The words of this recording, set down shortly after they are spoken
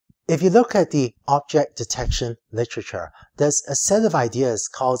If you look at the object detection literature, there's a set of ideas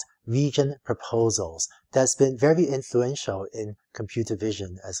called region proposals that's been very influential in computer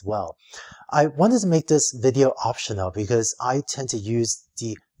vision as well. I wanted to make this video optional because I tend to use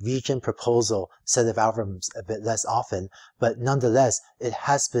the region proposal set of algorithms a bit less often, but nonetheless, it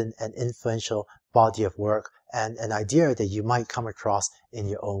has been an influential body of work and an idea that you might come across in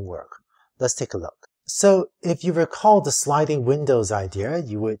your own work. Let's take a look. So if you recall the sliding windows idea,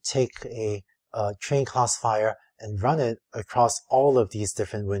 you would take a train classifier and run it across all of these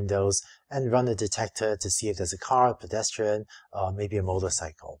different windows and run a detector to see if there's a car, a pedestrian, maybe a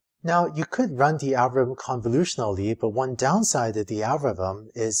motorcycle. Now, you could run the algorithm convolutionally, but one downside of the algorithm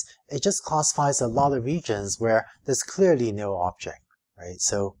is it just classifies a lot of regions where there's clearly no object, right?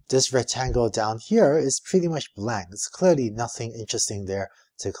 So this rectangle down here is pretty much blank. There's clearly nothing interesting there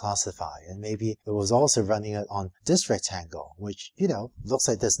to classify. And maybe it was also running it on this rectangle, which, looks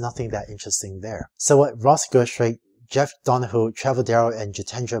like there's nothing that interesting there. So what Ross Gershwin, Jeff Donahoe, Trevor Darrow, and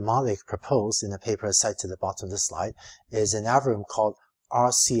Jitendra Malik proposed in a paper cited to the bottom of the slide is an algorithm called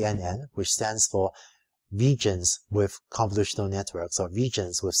RCNN, which stands for Regions with Convolutional Networks, or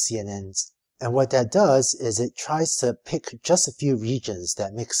Regions with CNNs. And what that does is it tries to pick just a few regions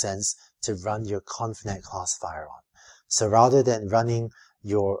that make sense to run your ConvNet classifier on. So rather than running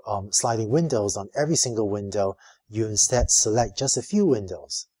your sliding windows on every single window, you instead select just a few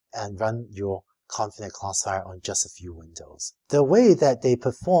windows and run your ConvNet classifier on just a few windows. The way that they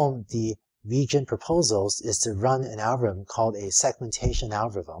perform the region proposals is to run an algorithm called a segmentation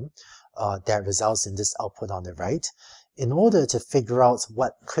algorithm that results in this output on the right in order to figure out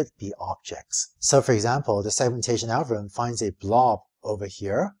what could be objects. So for example, the segmentation algorithm finds a blob over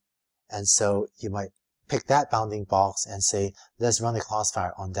here, and so you might pick that bounding box and say, let's run a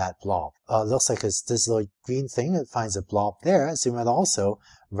classifier on that blob. Looks like it's this little green thing that finds a blob there, so you might also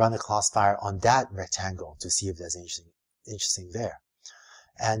run a classifier on that rectangle to see if there's interesting there.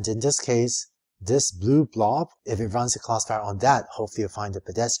 And in this case, this blue blob, if it runs a classifier on that, hopefully you'll find a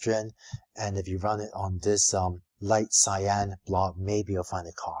pedestrian. And if you run it on this light cyan blob, maybe you'll find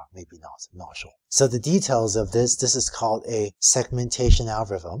a car, maybe not, I'm not sure. So the details of this is called a segmentation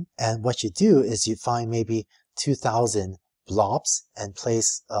algorithm. And what you do is you find maybe 2,000 blobs and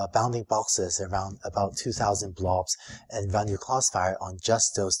place bounding boxes around about 2,000 blobs and run your classifier on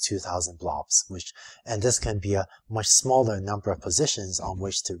just those 2,000 blobs, and this can be a much smaller number of positions on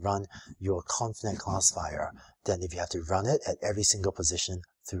which to run your ConvNet classifier than if you have to run it at every single position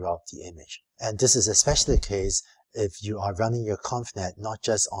throughout the image. And this is especially the case if you are running your ConvNet not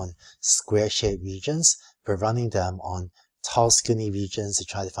just on square-shaped regions, but running them on tall, skinny regions to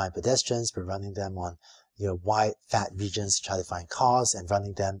try to find pedestrians, but running them on wide, fat regions to try to find cars, and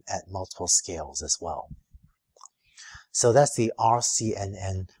running them at multiple scales as well. So that's the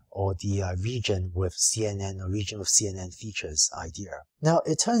RCNN, or the region with CNN, or region with CNN features idea. Now,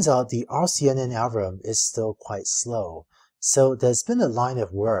 it turns out the RCNN algorithm is still quite slow. So there's been a line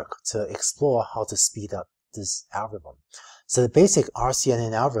of work to explore how to speed up this algorithm. So the basic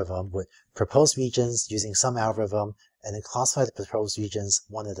RCNN algorithm would propose regions using some algorithm and then classify the proposed regions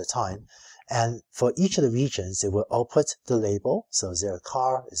one at a time. And for each of the regions, it will output the label. So is there a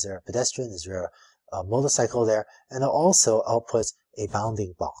car? Is there a pedestrian? Is there a motorcycle there? And it'll also output a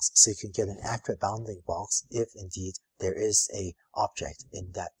bounding box. So you can get an accurate bounding box if indeed there is an object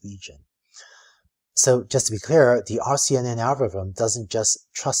in that region. So just to be clear, the RCNN algorithm doesn't just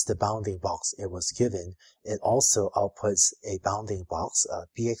trust the bounding box it was given. It also outputs a bounding box,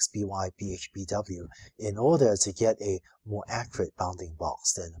 BX, BY, BH, BW, in order to get a more accurate bounding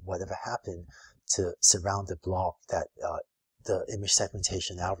box than whatever happened to surround the blob that the image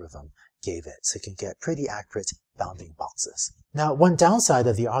segmentation algorithm gave it. So it can get pretty accurate bounding boxes. Now, one downside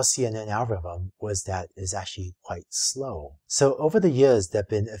of the RCNN algorithm was that it's actually quite slow. So over the years, there have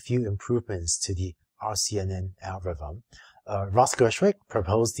been a few improvements to the RCNN algorithm. Ross Gershwin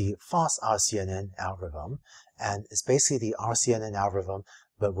proposed the fast RCNN algorithm, and it's basically the RCNN algorithm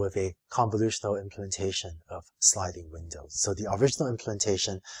but with a convolutional implementation of sliding windows. So the original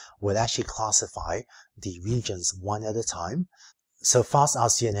implementation would actually classify the regions one at a time. So fast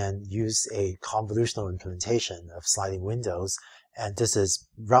RCNN used a convolutional implementation of sliding windows, and this is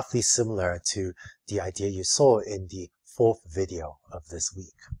roughly similar to the idea you saw in the fourth video of this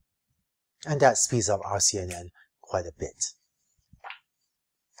week. And that speeds up RCNN quite a bit.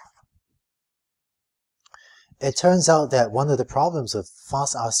 It turns out that one of the problems with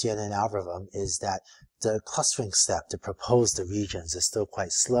fast RCNN algorithm is that the clustering step to propose the regions is still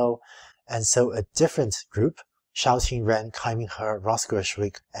quite slow, and so a different group, Xiaoqing Ren, Kaiming He, Ross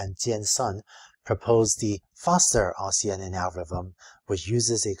Gershwin, and Jian Sun, proposed the faster RCNN algorithm, which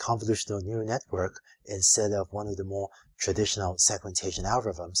uses a convolutional neural network instead of one of the more traditional segmentation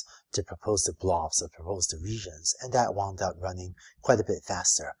algorithms to propose the blobs or propose the regions, and that wound up running quite a bit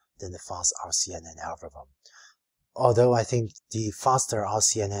faster than the fast RCNN algorithm. Although I think the faster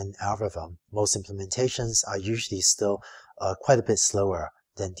RCNN algorithm, most implementations are usually still quite a bit slower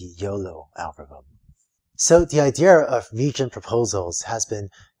than the YOLO algorithm. So the idea of region proposals has been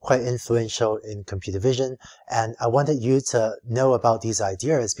quite influential in computer vision, and I wanted you to know about these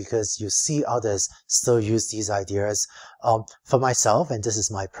ideas because you see others still use these ideas. For myself, and this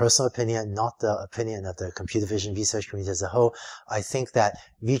is my personal opinion, not the opinion of the computer vision research community as a whole, I think that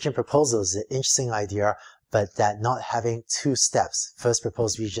region proposals is an interesting idea, but that not having two steps, first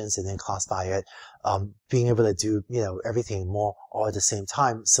propose regions and then classify it, being able to do, everything more all at the same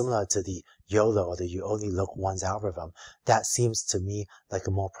time, similar to the YOLO or the you only look once algorithm, that seems to me like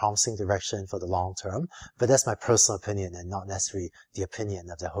a more promising direction for the long term. But that's my personal opinion and not necessarily the opinion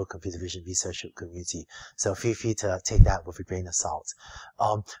of the whole computer vision research community. So feel free to take that with a grain of salt.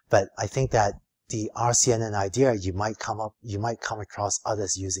 But I think that the RCNN idea, you might come across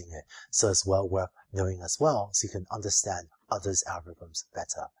others using it. So it's well worth knowing as well, so you can understand others' algorithms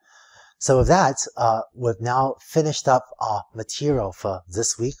better. So with that, we've now finished up our material for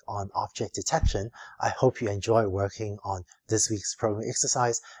this week on object detection. I hope you enjoy working on this week's programming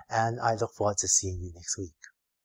exercise, and I look forward to seeing you next week.